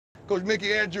Coach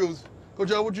Mickey Andrews.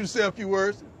 Coach, I want you to say a few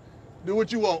words. Do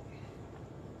what you want.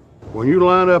 When you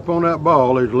line up on that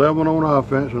ball, there's 11 on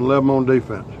offense and 11 on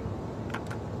defense.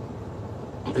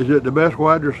 Is it the best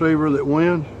wide receiver that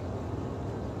wins?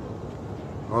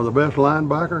 Or the best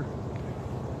linebacker?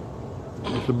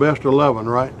 It's the best 11,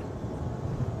 right?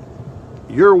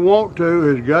 Your want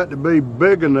to has got to be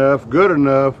big enough, good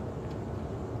enough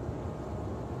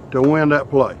to win that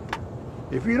play.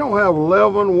 If you don't have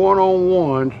 11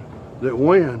 one-on-ones that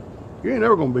win, you ain't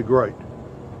never going to be great.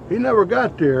 He never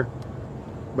got there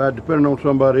by depending on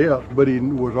somebody else, but he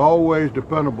was always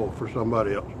dependable for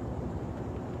somebody else.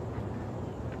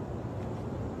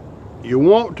 You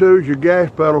want to is your gas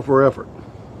pedal for effort.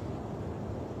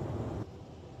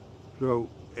 So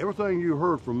everything you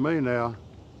heard from me now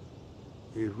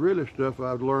is really stuff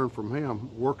I've learned from him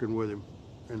working with him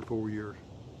in 4 years.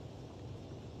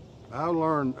 I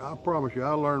promise you,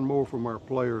 I learned more from our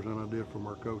players than I did from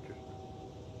our coaches.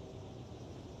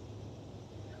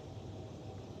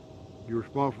 You're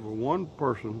responsible for one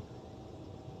person,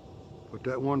 but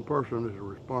that one person is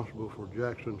responsible for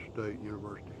Jackson State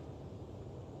University.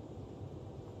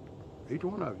 Each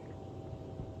one of you.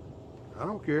 I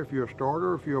don't care if you're a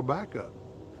starter or if you're a backup.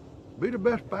 Be the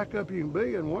best backup you can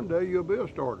be, and one day you'll be a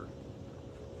starter.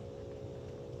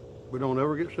 But don't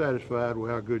ever get satisfied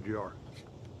with how good you are.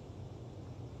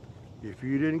 If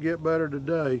you didn't get better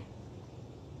today,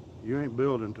 you ain't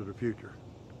building to the future.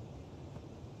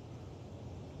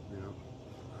 You know,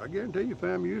 I guarantee you,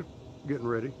 fam, you're getting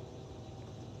ready.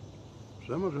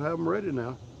 Some of us have them ready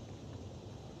now.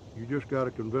 You just got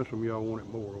to convince them y'all want it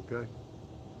more, okay?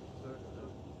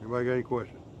 Anybody got any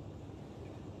questions?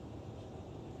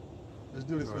 Let's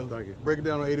do this, All right, fellas. thank you. Break it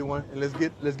down on 81, and let's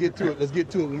get to it. Let's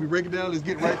get to it. When we break it down, let's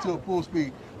get right to it full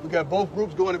speed. We got both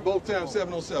groups going at both times,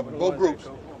 7 on 7. Both groups.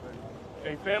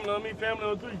 Hey, family on me, family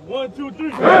on 3. 1, 2,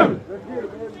 3. Family.